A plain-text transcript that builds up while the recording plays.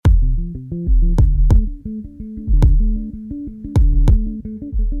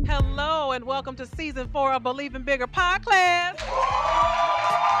Hello and welcome to season 4 of Believing Bigger podcast.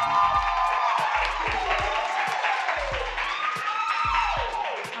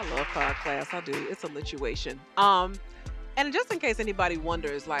 I love podcast. I do. It's a lituation. And just in case anybody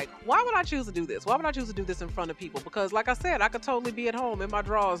wonders, like, why would I choose to do this? Why would I choose to do this in front of people? Because, like I said, I could totally be at home in my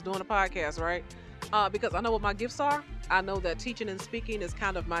drawers doing a podcast, right? Because I know what my gifts are. I know that teaching and speaking is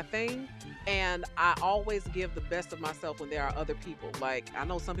kind of my thing. And I always give the best of myself when there are other people. Like, I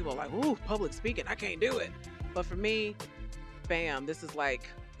know some people are like, ooh, public speaking, I can't do it. But for me, bam, this is like,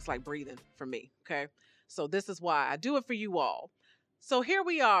 it's like breathing for me, okay? So this is why I do it for you all. So here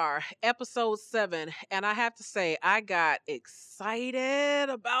we are, episode 7, and I have to say, I got excited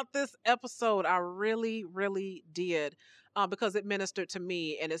about this episode. I really, really did, because it ministered to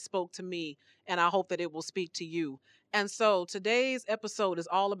me and it spoke to me, and I hope that it will speak to you. And so today's episode is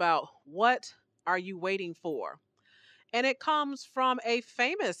all about what are you waiting for? And it comes from a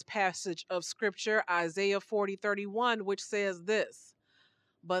famous passage of scripture, Isaiah 40:31, which says this,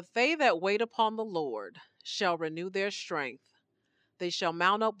 "But they that wait upon the Lord shall renew their strength. They shall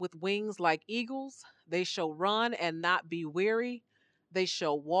mount up with wings like eagles. They shall run and not be weary. They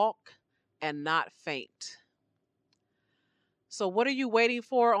shall walk and not faint." So what are you waiting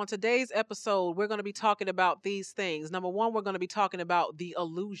for? On today's episode, we're going to be talking about these things. Number one, we're going to be talking about the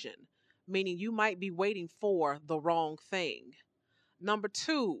illusion, meaning you might be waiting for the wrong thing. Number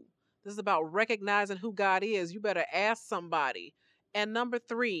two, this is about recognizing who God is. You better ask somebody. And number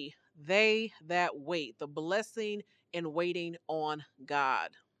three, they that wait, the blessing in waiting on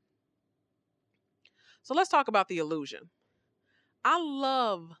God. So let's talk about the illusion. I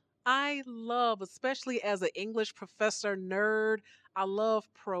love, especially as an English professor nerd, I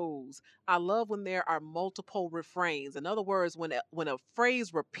love prose. I love when there are multiple refrains. In other words, when a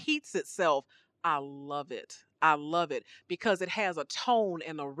phrase repeats itself, I love it. I love it because it has a tone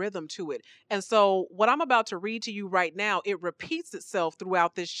and a rhythm to it. And so what I'm about to read to you right now, it repeats itself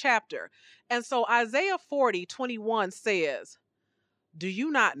throughout this chapter. And so Isaiah 40:21 says, "Do you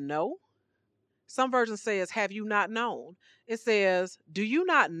not know?" Some version says, "Have you not known?" It says, "Do you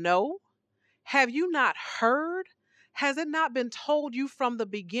not know? Have you not heard? Has it not been told you from the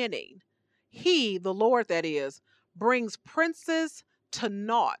beginning? He, the Lord that is, brings princes to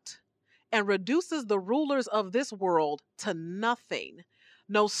naught and reduces the rulers of this world to nothing.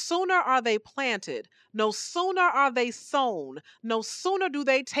 No sooner are they planted, no sooner are they sown, no sooner do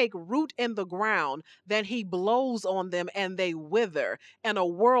they take root in the ground than he blows on them and they wither, and a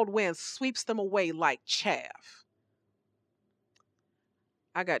whirlwind sweeps them away like chaff."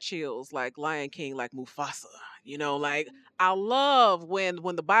 I got chills like Lion King, like Mufasa. Like I love when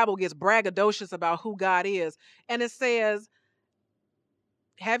the Bible gets braggadocious about who God is. And it says,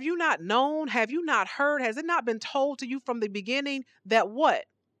 "Have you not known? Have you not heard? Has it not been told to you from the beginning that what?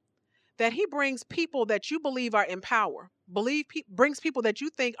 That he brings people that you believe are in power. Brings people that you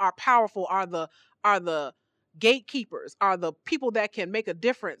think are powerful, are the gatekeepers, are the people that can make a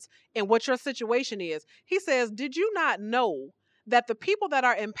difference in what your situation is." He says, "Did you not know that the people that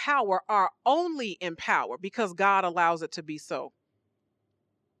are in power are only in power because God allows it to be so?"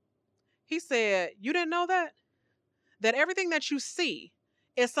 He said, "You didn't know that? That everything that you see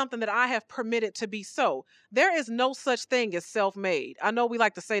is something that I have permitted to be so. There is no such thing as self-made." I know we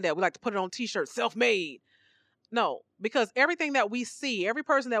like to say that. We like to put it on t-shirts, self-made. No, because everything that we see, every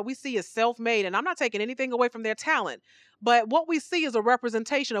person that we see is self-made. And I'm not taking anything away from their talent. But what we see is a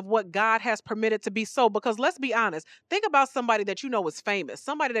representation of what God has permitted to be so. Because let's be honest, think about somebody that you know is famous,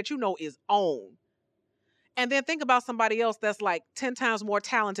 somebody that you know is on. And then think about somebody else that's like 10 times more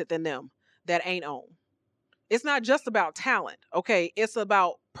talented than them that ain't on. It's not just about talent, okay? It's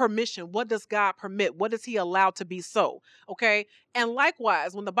about permission. What does God permit? What does he allow to be so, okay? And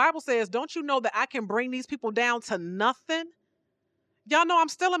likewise, when the Bible says, "Don't you know that I can bring these people down to nothing?" Y'all know I'm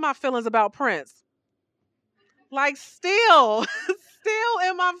still in my feelings about Prince. Like still, still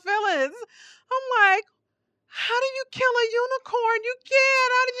in my feelings. I'm like, how do you kill a unicorn? You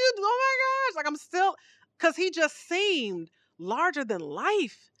can't. How did you, oh my gosh. Like I'm still, because he just seemed larger than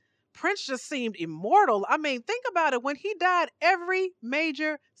life. Prince just seemed immortal. I mean, think about it. When he died, every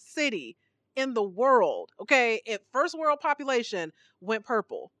major city in the world, okay, first world population went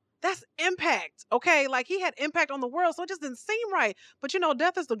purple. That's impact, okay? Like he had impact on the world, so it just didn't seem right. But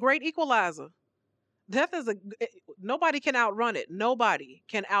death is the great equalizer. Nobody can outrun it. Nobody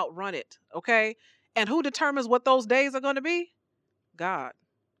can outrun it, okay? And who determines what those days are going to be? God,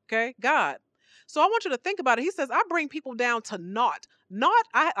 okay? God. So I want you to think about it. He says, "I bring people down to naught." Naught,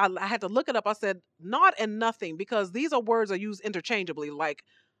 I had to look it up. I said naught and nothing because these are words are used interchangeably. Like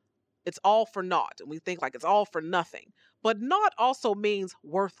It's all for naught. And we think like it's all for nothing. But naught also means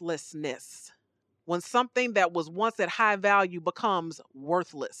worthlessness. When something that was once at high value becomes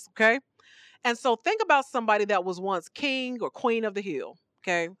worthless. Okay. And so think about somebody that was once king or queen of the hill.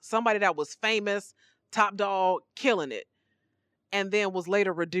 Okay. Somebody that was famous, top dog, killing it, and then was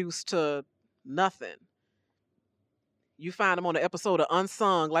later reduced to nothing. You find them on the episode of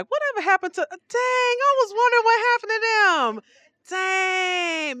Unsung. Like, whatever happened to? Dang, I was wondering what happened to them.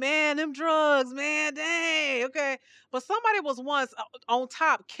 Dang, man, them drugs, man, dang. Okay. But somebody was once on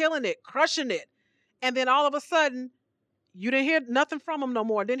top, killing it, crushing it. And then all of a sudden, you didn't hear nothing from them no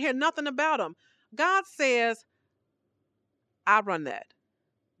more. Didn't hear nothing about them. God says, I run that.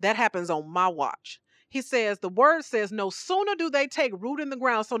 That happens on my watch. He says, the word says, no sooner do they take root in the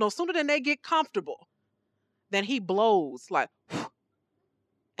ground. So no sooner than they get comfortable, then he blows like,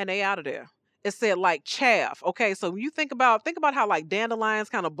 and they out of there. It said like chaff. Okay, so when you think about how like dandelions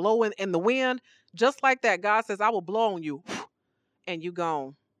kind of blow in the wind, just like that. God says, I will blow on you, and you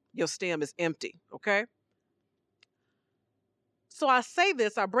gone. Your stem is empty. Okay. So I say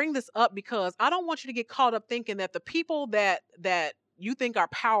this, I bring this up because I don't want you to get caught up thinking that the people that you think are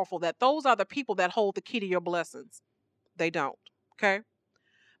powerful, that those are the people that hold the key to your blessings. They don't. Okay.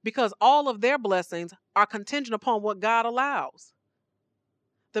 Because all of their blessings are contingent upon what God allows.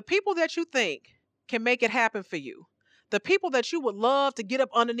 The people that you think can make it happen for you, the people that you would love to get up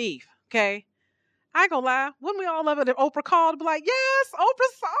underneath, okay? I ain't gonna lie. Wouldn't we all love it if Oprah called to be like, yes,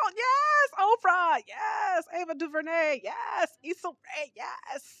 Oprah song, yes, Oprah, yes, Ava DuVernay, yes, Issa Rae, yes,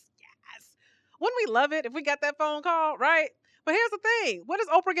 yes. Wouldn't we love it if we got that phone call, right? But here's the thing. Where does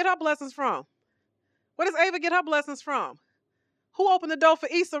Oprah get her blessings from? Where does Ava get her blessings from? Who opened the door for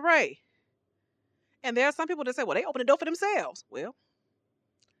Issa Rae? And there are some people that say, well, they opened the door for themselves. Well,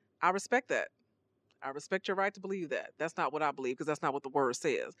 I respect that. I respect your right to believe that. That's not what I believe because that's not what the word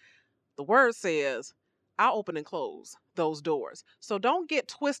says. The word says, I'll open and close those doors. So don't get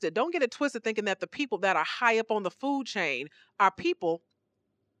twisted. Don't get it twisted thinking that the people that are high up on the food chain are people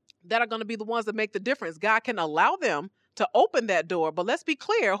that are going to be the ones that make the difference. God can allow them to open that door, but let's be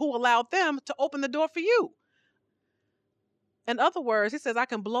clear who allowed them to open the door for you. In other words, he says, I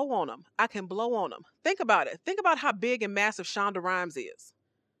can blow on them. I can blow on them. Think about it. Think about how big and massive Shonda Rhimes is.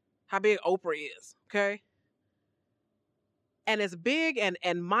 How big Oprah is, okay? And as big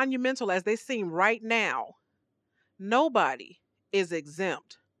and monumental as they seem right now, nobody is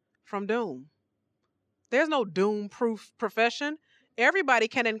exempt from doom. There's no doom-proof profession. Everybody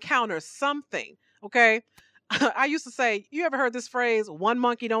can encounter something, okay? I used to say, you ever heard this phrase, one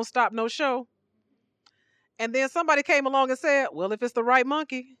monkey don't stop no show? And then somebody came along and said, well, if it's the right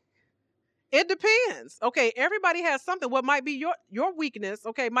monkey, it depends. Okay, everybody has something. What might be your weakness,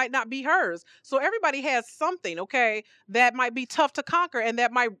 okay, might not be hers. So everybody has something, okay, that might be tough to conquer and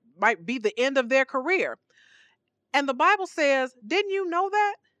that might be the end of their career. And the Bible says, didn't you know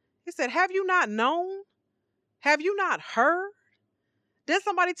that? He said, have you not known? Have you not heard? Did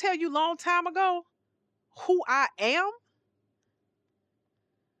somebody tell you a long time ago who I am?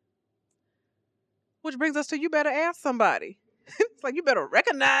 Which brings us to you better ask somebody. It's like you better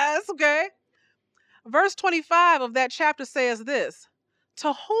recognize, okay? Verse 25 of that chapter says this,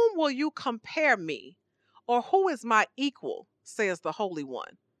 to whom will you compare me? Or who is my equal, says the Holy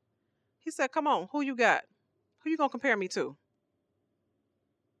One. He said, come on, who you got? Who you going to compare me to?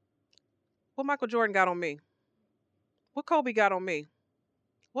 What Michael Jordan got on me? What Kobe got on me?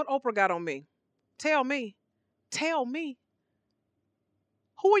 What Oprah got on me? Tell me. Tell me.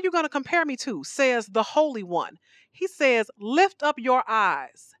 Who are you going to compare me to, says the Holy One. He says, lift up your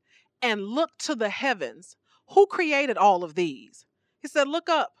eyes and look to the heavens. Who created all of these? He said, look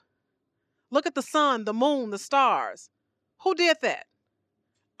up. Look at the sun, the moon, the stars. Who did that?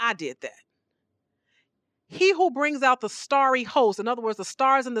 I did that. He who brings out the starry host, in other words, the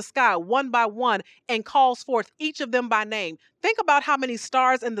stars in the sky, one by one, and calls forth each of them by name. Think about how many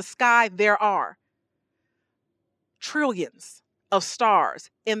stars in the sky there are. Trillions of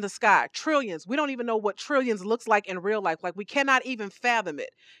stars in the sky. Trillions. We don't even know what trillions looks like in real life. Like we cannot even fathom it.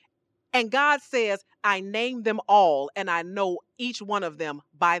 And God says, I name them all and I know each one of them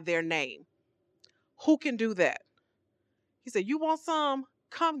by their name. Who can do that? He said, you want some?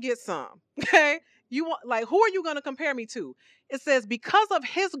 Come get some. Okay? You want, like, who are you going to compare me to? It says, because of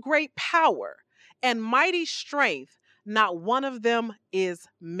his great power and mighty strength, not one of them is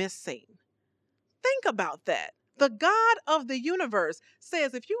missing. Think about that. The God of the universe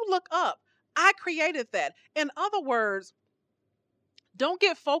says, if you look up, I created that. In other words, Don't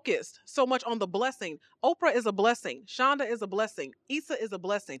get focused so much on the blessing. Oprah is a blessing. Shonda is a blessing. Issa is a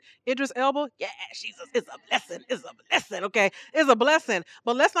blessing. Idris Elba, yeah, Jesus is a blessing. Is a blessing, okay? Is a blessing.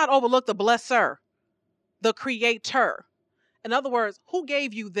 But let's not overlook the blesser, the creator. In other words, who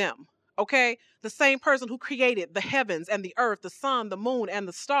gave you them? Okay? The same person who created the heavens and the earth, the sun, the moon, and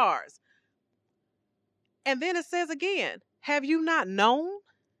the stars. And then it says again, have you not known?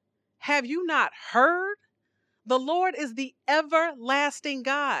 Have you not heard? The Lord is the everlasting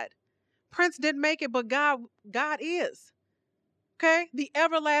God. Prince didn't make it, but God is. Okay? The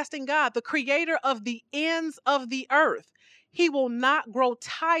everlasting God, the creator of the ends of the earth. He will not grow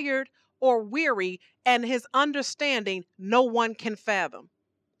tired or weary, and his understanding no one can fathom.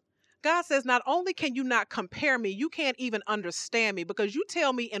 God says, not only can you not compare me, you can't even understand me, because you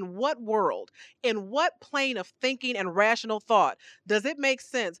tell me in what world, in what plane of thinking and rational thought does it make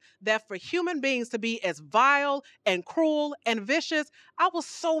sense that for human beings to be as vile and cruel and vicious? I was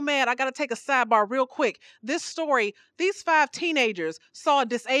so mad. I got to take a sidebar real quick. This story, these 5 teenagers saw a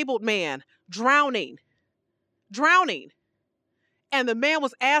disabled man drowning. And the man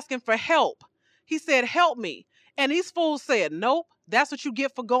was asking for help. He said, help me. And these fools said, nope, that's what you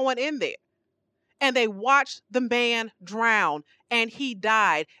get for going in there. And they watched the man drown, and he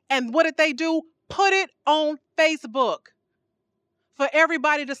died. And what did they do? Put it on Facebook for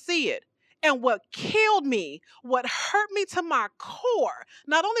everybody to see it. And what killed me, what hurt me to my core,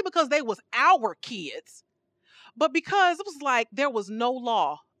 not only because they was our kids, but because it was like there was no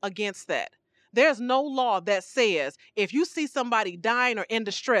law against that. There's no law that says if you see somebody dying or in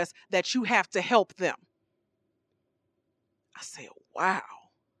distress that you have to help them. I said, wow.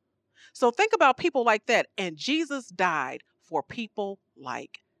 So think about people like that. And Jesus died for people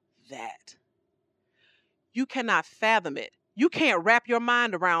like that. You cannot fathom it. You can't wrap your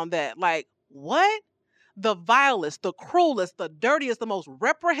mind around that. Like, what? The vilest, the cruelest, the dirtiest, the most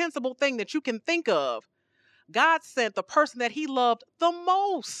reprehensible thing that you can think of. God sent the person that he loved the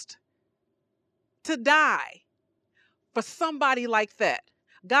most to die for somebody like that.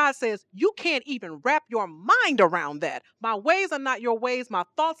 God says, you can't even wrap your mind around that. My ways are not your ways. My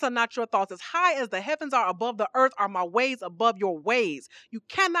thoughts are not your thoughts. As high as the heavens are above the earth are my ways above your ways. You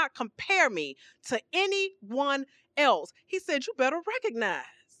cannot compare me to anyone else. He said, you better recognize.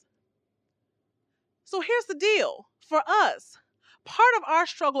 So here's the deal for us. Part of our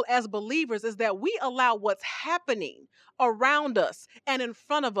struggle as believers is that we allow what's happening around us and in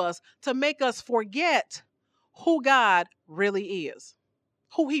front of us to make us forget who God really is.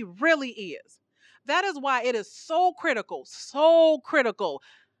 Who he really is. That is why it is so critical,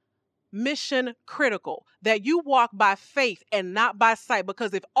 mission critical, that you walk by faith and not by sight.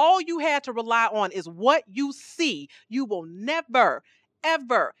 Because if all you had to rely on is what you see, you will never,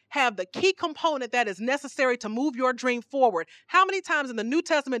 ever have the key component that is necessary to move your dream forward. How many times in the New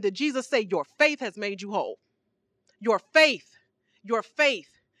Testament did Jesus say, your faith has made you whole? Your faith, your faith,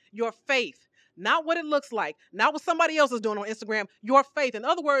 your faith. Not what it looks like, not what somebody else is doing on Instagram, your faith. In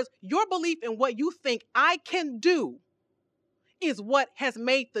other words, your belief in what you think I can do is what has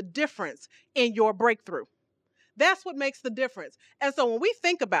made the difference in your breakthrough. That's what makes the difference. And so when we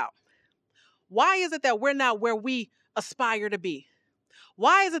think about why is it that we're not where we aspire to be?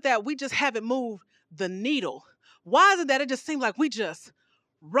 Why is it that we just haven't moved the needle? Why is it that it just seems like we just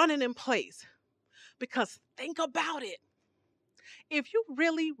running in place? Because think about it. If you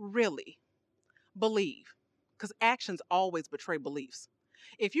really, really believe, because actions always betray beliefs.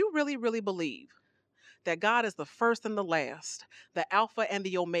 If you really, really believe that God is the first and the last, the Alpha and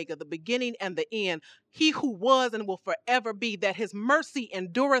the Omega, the beginning and the end, he who was and will forever be, that his mercy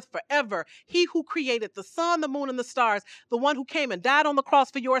endureth forever, he who created the sun, the moon, and the stars, the one who came and died on the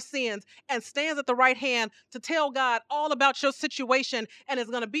cross for your sins and stands at the right hand to tell God all about your situation and is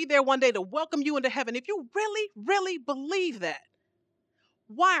going to be there one day to welcome you into heaven. If you really, really believe that,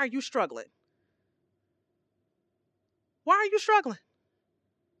 why are you struggling? Why are you struggling?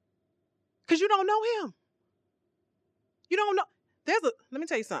 Because you don't know him. You don't know. Let me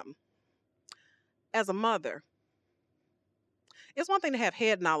tell you something. As a mother, it's one thing to have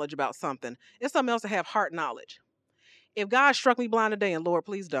head knowledge about something. It's something else to have heart knowledge. If God struck me blind today, and Lord,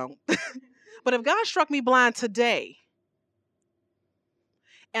 please don't. But if God struck me blind today,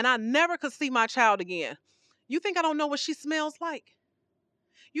 and I never could see my child again, you think I don't know what she smells like?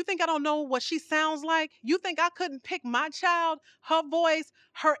 You think I don't know what she sounds like? You think I couldn't pick my child, her voice,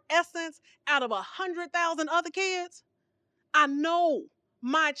 her essence out of 100,000 other kids? I know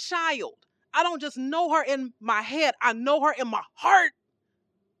my child. I don't just know her in my head. I know her in my heart.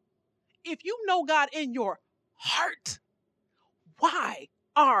 If you know God in your heart, why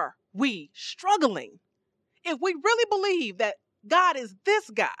are we struggling? If we really believe that God is this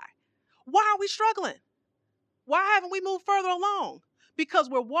guy. Why are we struggling? Why haven't we moved further along? Because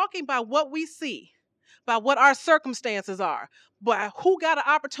we're walking by what we see, by what our circumstances are, by who got an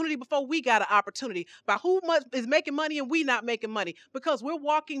opportunity before we got an opportunity, by who much is making money and we not making money, because we're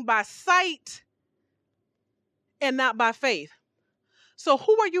walking by sight and not by faith. So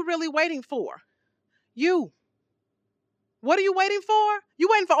who are you really waiting for? You. What are you waiting for? You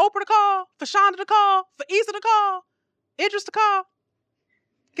waiting for Oprah to call, for Shonda to call, for Issa to call, Idris to call?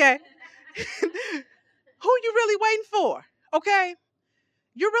 Okay. Who are you really waiting for? Okay.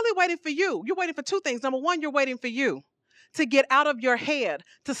 You're really waiting for you. You're waiting for two things. Number one, you're waiting for you to get out of your head,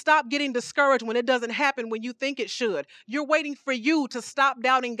 to stop getting discouraged when it doesn't happen when you think it should. You're waiting for you to stop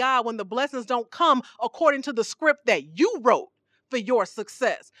doubting God when the blessings don't come according to the script that you wrote for your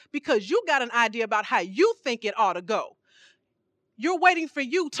success, because you got an idea about how you think it ought to go. You're waiting for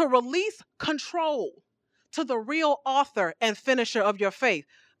you to release control to the real author and finisher of your faith.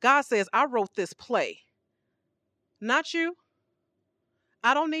 God says, I wrote this play, not you.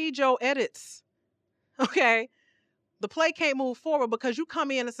 I don't need your edits. Okay? The play can't move forward because you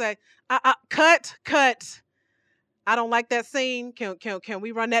come in and say, cut. I don't like that scene. Can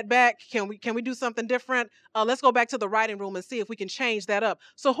we run that back? Can we do something different? Let's go back to the writing room and see if we can change that up.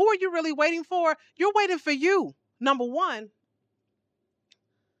 So who are you really waiting for? You're waiting for you, number one.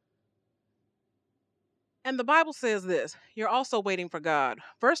 And the Bible says this, you're also waiting for God.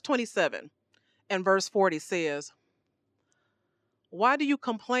 Verse 27 and verse 40 says, why do you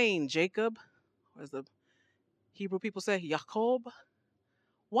complain, Jacob? Or as the Hebrew people say, Jacob.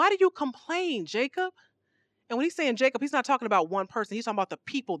 Why do you complain, Jacob? And when he's saying Jacob, he's not talking about one person. He's talking about the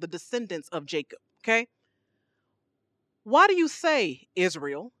people, the descendants of Jacob, okay? Why do you say,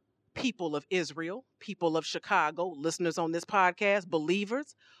 Israel, people of Chicago, listeners on this podcast,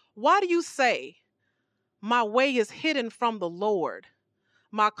 believers? Why do you say, my way is hidden from the Lord.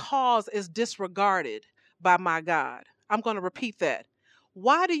 My cause is disregarded by my God? I'm going to repeat that.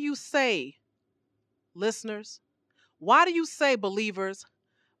 Why do you say, listeners, why do you say, believers,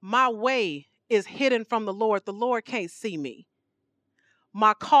 my way is hidden from the Lord? The Lord can't see me.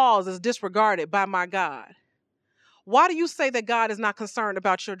 My cause is disregarded by my God. Why do you say that God is not concerned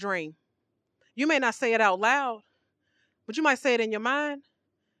about your dream? You may not say it out loud, but you might say it in your mind.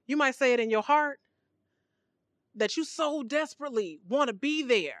 You might say it in your heart that you so desperately want to be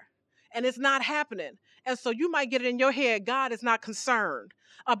there and it's not happening. And so you might get it in your head, God is not concerned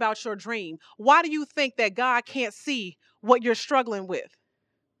about your dream. Why do you think that God can't see what you're struggling with?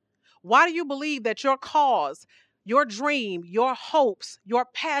 Why do you believe that your cause, your dream, your hopes, your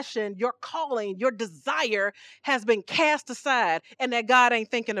passion, your calling, your desire has been cast aside and that God ain't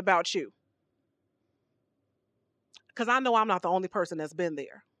thinking about you? Because I know I'm not the only person that's been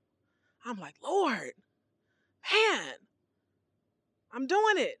there. I'm like, Lord, man, I'm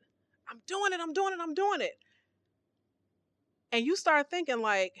doing it. I'm doing it. And you start thinking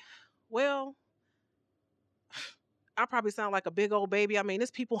like, well, I probably sound like a big old baby. I mean,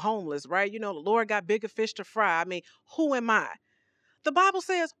 it's people homeless, right? You know, the Lord got bigger fish to fry. I mean, who am I? The Bible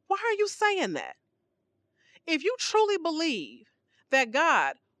says, why are you saying that? If you truly believe that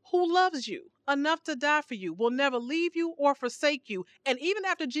God, who loves you enough to die for you, will never leave you or forsake you, and even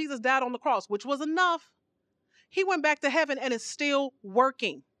after Jesus died on the cross, which was enough, he went back to heaven and is still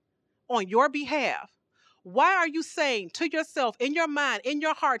working on your behalf. Why are you saying to yourself, in your mind, in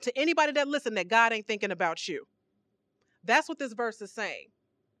your heart, to anybody that listens, that God ain't thinking about you? That's what this verse is saying.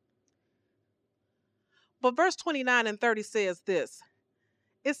 But verse 29 and 30 says this.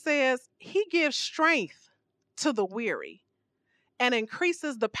 It says, he gives strength to the weary and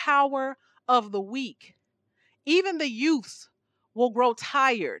increases the power of the weak. Even the youths will grow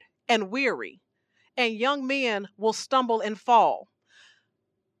tired and weary, and young men will stumble and fall.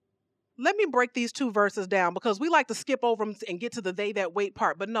 Let me break these two verses down because we like to skip over them and get to the they that wait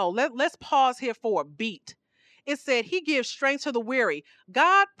part. But no, let's pause here for a beat. It said he gives strength to the weary.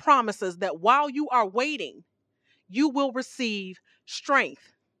 God promises that while you are waiting, you will receive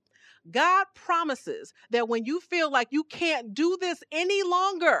strength. God promises that when you feel like you can't do this any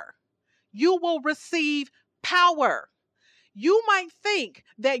longer, you will receive power. You might think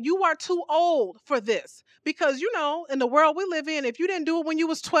that you are too old for this because, you know, in the world we live in, if you didn't do it when you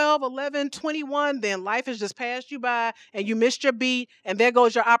was 12, 11, 21, then life has just passed you by and you missed your beat and there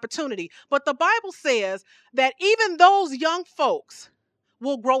goes your opportunity. But the Bible says that even those young folks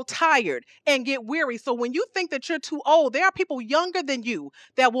will grow tired and get weary. So when you think that you're too old, there are people younger than you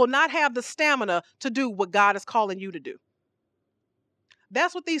that will not have the stamina to do what God is calling you to do.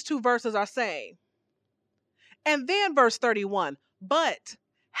 That's what these two verses are saying. And then verse 31, but,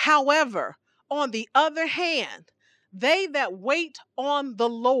 however, on the other hand, They that wait on the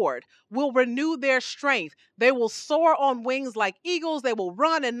Lord will renew their strength. They will soar on wings like eagles. They will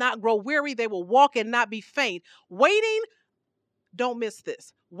run and not grow weary. They will walk and not be faint. Waiting, don't miss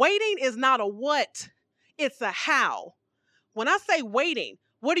this. Waiting is not a what, it's a how. When I say waiting,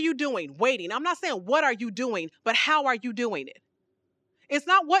 what are you doing? Waiting. I'm not saying what are you doing, but how are you doing it? It's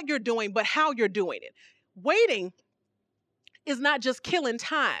not what you're doing, but how you're doing it. Waiting is not just killing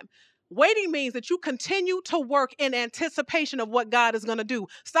time. Waiting means that you continue to work in anticipation of what God is going to do.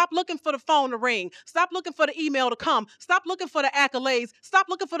 Stop looking for the phone to ring. Stop looking for the email to come. Stop looking for the accolades. Stop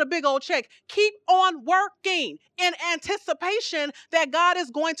looking for the big old check. Keep on working in anticipation that God is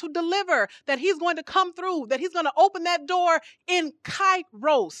going to deliver, that he's going to come through, that he's going to open that door in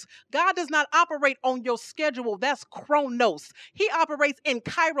kairos. God does not operate on your schedule. That's chronos. He operates in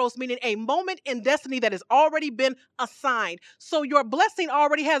kairos, meaning a moment in destiny that has already been assigned. So your blessing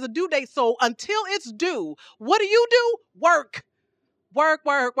already has a due date. So until it's due, what do? Work. Work,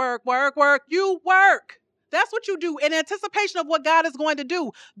 work, work, work, work. You work. That's what you do in anticipation of what God is going to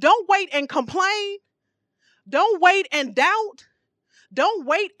do. Don't wait and complain. Don't wait and doubt. Don't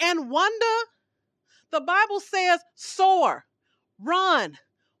wait and wonder. The Bible says soar, run,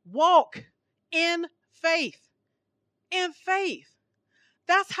 walk in faith. In faith.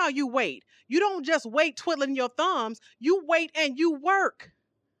 That's how you wait. You don't just wait twiddling your thumbs. You wait and you work.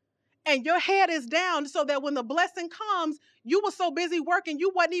 And your head is down so that when the blessing comes, you were so busy working,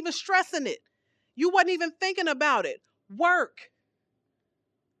 you wasn't even stressing it. You wasn't even thinking about it. Work.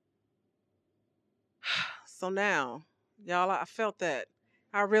 So now, y'all, I felt that.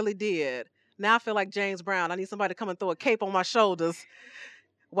 I really did. Now I feel like James Brown. I need somebody to come and throw a cape on my shoulders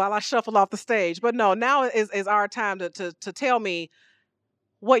while I shuffle off the stage. But no, now is our time to tell me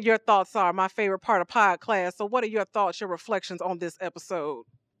what your thoughts are. My favorite part of pod class. So what are your thoughts, your reflections on this episode?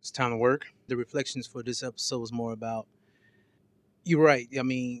 It's time to work. The reflections for this episode was more about, you're right. I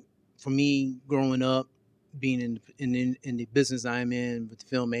mean, for me, growing up, being in the business I'm in with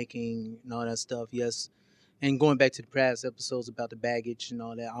filmmaking and all that stuff, yes. And going back to the past episodes about the baggage and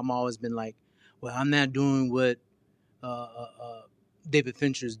all that, I'm always been like, well, I'm not doing what David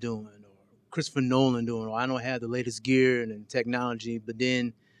Fincher's doing or Christopher Nolan doing, or I don't have the latest gear and technology. But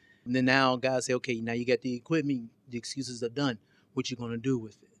then now guys say, okay, now you got the equipment, the excuses are done. What you gonna do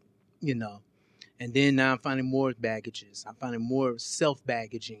with it? You know, and then now I'm finding more baggages. I'm finding more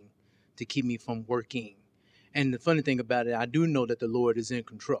self-baggaging to keep me from working. And the funny thing about it, I do know that the Lord is in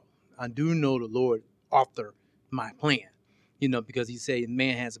control. I do know the Lord author my plan, because he said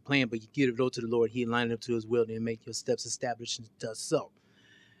man has a plan, but you give it over to the Lord. He line it up to his will and make your steps established and does so.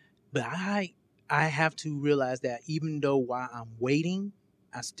 But I have to realize that even though while I'm waiting,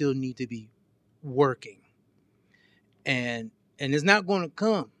 I still need to be working. And it's not going to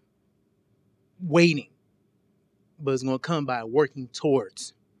come waiting, but it's going to come by working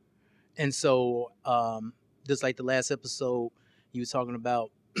towards. And so, just like the last episode, you were talking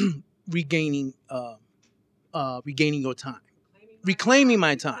about regaining your time, reclaiming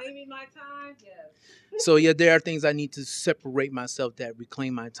my time. Yes. So yeah, there are things I need to separate myself that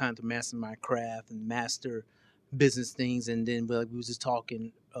reclaim my time to master my craft and master business things. And then, like we was just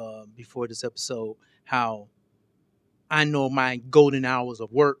talking before this episode, how I know my golden hours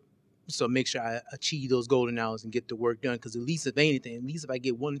of work. So make sure I achieve those golden hours and get the work done. Because at least if anything, at least if I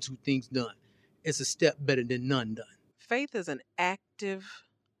get 1 or 2 things done, it's a step better than none done. Faith is an active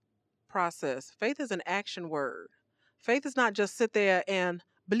process. Faith is an action word. Faith is not just sit there and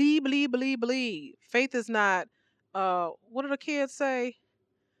believe, believe, believe, believe. Faith is not, what do the kids say?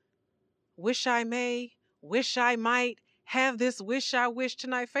 Wish I may, wish I might, have this wish I wish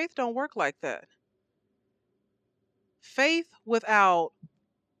tonight. Faith don't work like that. Faith without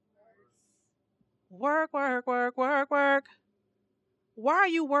work. Why are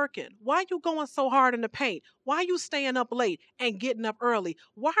you working? Why are you going so hard in the paint? Why are you staying up late and getting up early?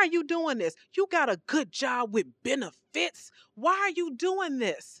 Why are you doing this? You got a good job with benefits. Why are you doing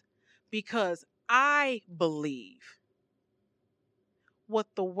this? Because I believe what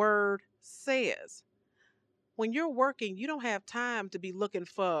the word says. When you're working, you don't have time to be looking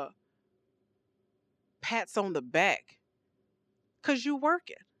for pats on the back because you're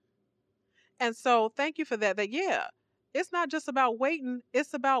working. And so thank you for that. Yeah, it's not just about waiting.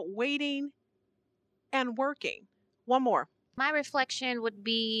 It's about waiting and working. One more. My reflection would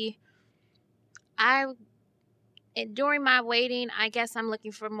be, during my waiting, I guess I'm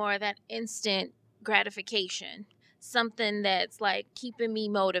looking for more of that instant gratification. Something that's like keeping me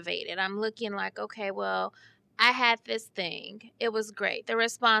motivated. I'm looking like, okay, well, I had this thing. It was great. The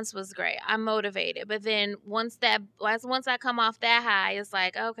response was great. I'm motivated. But then once I come off that high, it's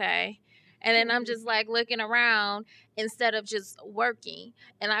like, okay, And then I'm just like looking around instead of just working.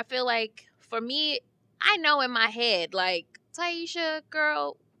 And I feel like for me, I know in my head, like, Taisha,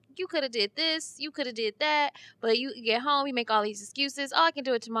 girl, you could have did this, you could have did that, but you get home, you make all these excuses. Oh, I can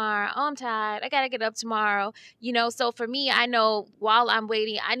do it tomorrow. Oh, I'm tired. I got to get up tomorrow. You know, so for me, I know while I'm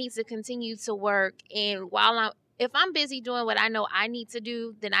waiting, I need to continue to work. And if I'm busy doing what I know I need to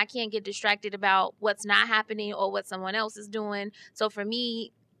do, then I can't get distracted about what's not happening or what someone else is doing. So for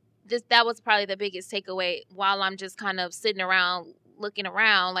me, that was probably the biggest takeaway while I'm just kind of sitting around, looking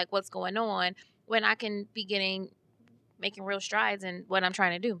around, like what's going on, when I can be making real strides in what I'm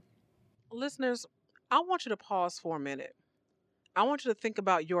trying to do. Listeners, I want you to pause for a minute. I want you to think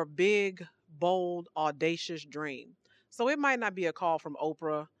about your big, bold, audacious dream. So it might not be a call from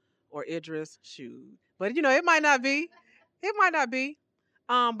Oprah or Idris, shoot. But, it might not be. It might not be.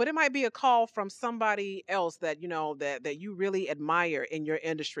 But it might be a call from somebody else that, that you really admire in your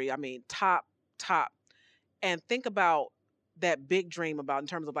industry. I mean, top. And think about that big dream in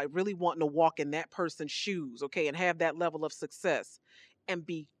terms of like really wanting to walk in that person's shoes, okay, and have that level of success, and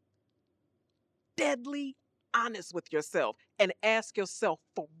be deadly honest with yourself and ask yourself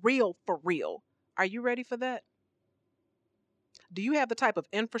for real, are you ready for that? Do you have the type of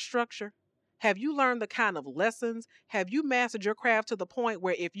infrastructure? Have you learned the kind of lessons? Have you mastered your craft to the point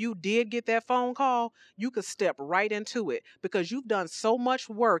where if you did get that phone call, you could step right into it because you've done so much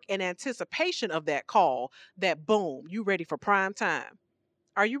work in anticipation of that call that boom, you ready for prime time?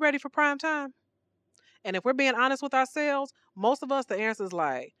 Are you ready for prime time? And if we're being honest with ourselves, most of us, the answer is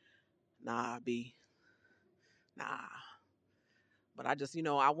like, nah, B. Nah. But I just,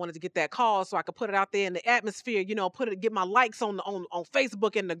 I wanted to get that call so I could put it out there in the atmosphere, get my likes on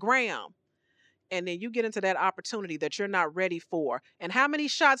Facebook and the gram. And then you get into that opportunity that you're not ready for. And how many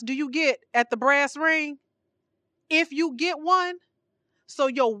shots do you get at the brass ring? If you get one. So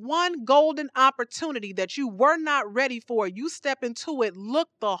your one golden opportunity that you were not ready for, you step into it, look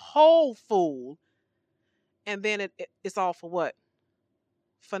the whole fool. And then it's all for what?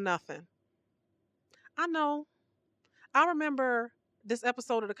 For nothing. I know. I remember this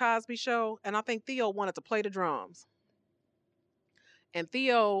episode of The Cosby Show, and I think Theo wanted to play the drums. And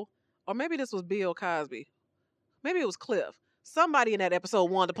Theo, or maybe this was Bill Cosby. Maybe it was Cliff. Somebody in that episode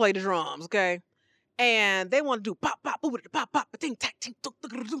wanted to play the drums, okay? And they wanted to do pop, pop, boop, pop, pop, ting, tack, ting,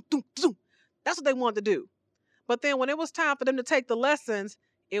 doom. That's what they wanted to do. But then when it was time for them to take the lessons,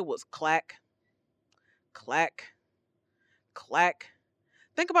 it was clack, clack, clack.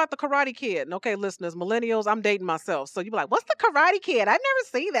 Think about the Karate Kid. And okay, listeners, millennials, I'm dating myself. So you be like, what's the Karate Kid? I've never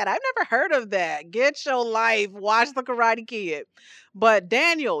seen that. I've never heard of that. Get your life. Watch the Karate Kid. But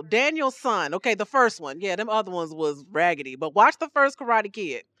Daniel's son. Okay, the first one. Yeah, them other ones was raggedy. But watch the first Karate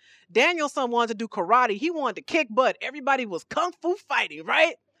Kid. Daniel's son wanted to do karate. He wanted to kick butt. Everybody was kung fu fighting,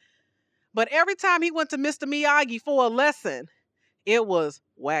 right? But every time he went to Mr. Miyagi for a lesson, it was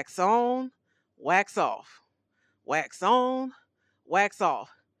wax on, wax off. Wax on, wax off.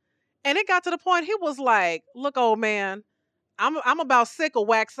 And it got to the point he was like, look, old man, I'm about sick of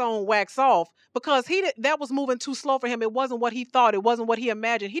wax on, wax off, because that was moving too slow for him. It wasn't what he thought. It wasn't what he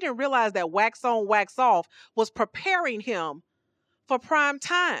imagined. He didn't realize that wax on, wax off was preparing him for prime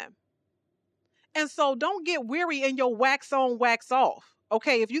time. And so don't get weary in your wax on, wax off.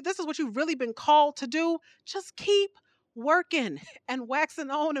 Okay, if this is what you've really been called to do, just keep working and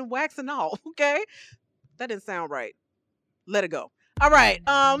waxing on and waxing off, okay? That didn't sound right. Let it go. All right.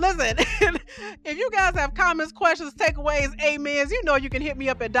 Listen, if you guys have comments, questions, takeaways, amens, you can hit me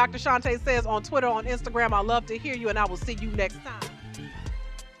up at Dr. Shante Says on Twitter, on Instagram. I love to hear you, and I will see you next time.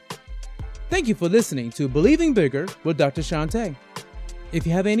 Thank you for listening to Believing Bigger with Dr. Shante. If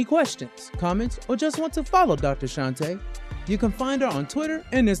you have any questions, comments, or just want to follow Dr. Shante, you can find her on Twitter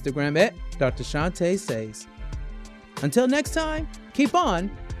and Instagram at Dr. Shante Says. Until next time, keep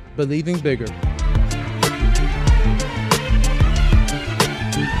on believing bigger.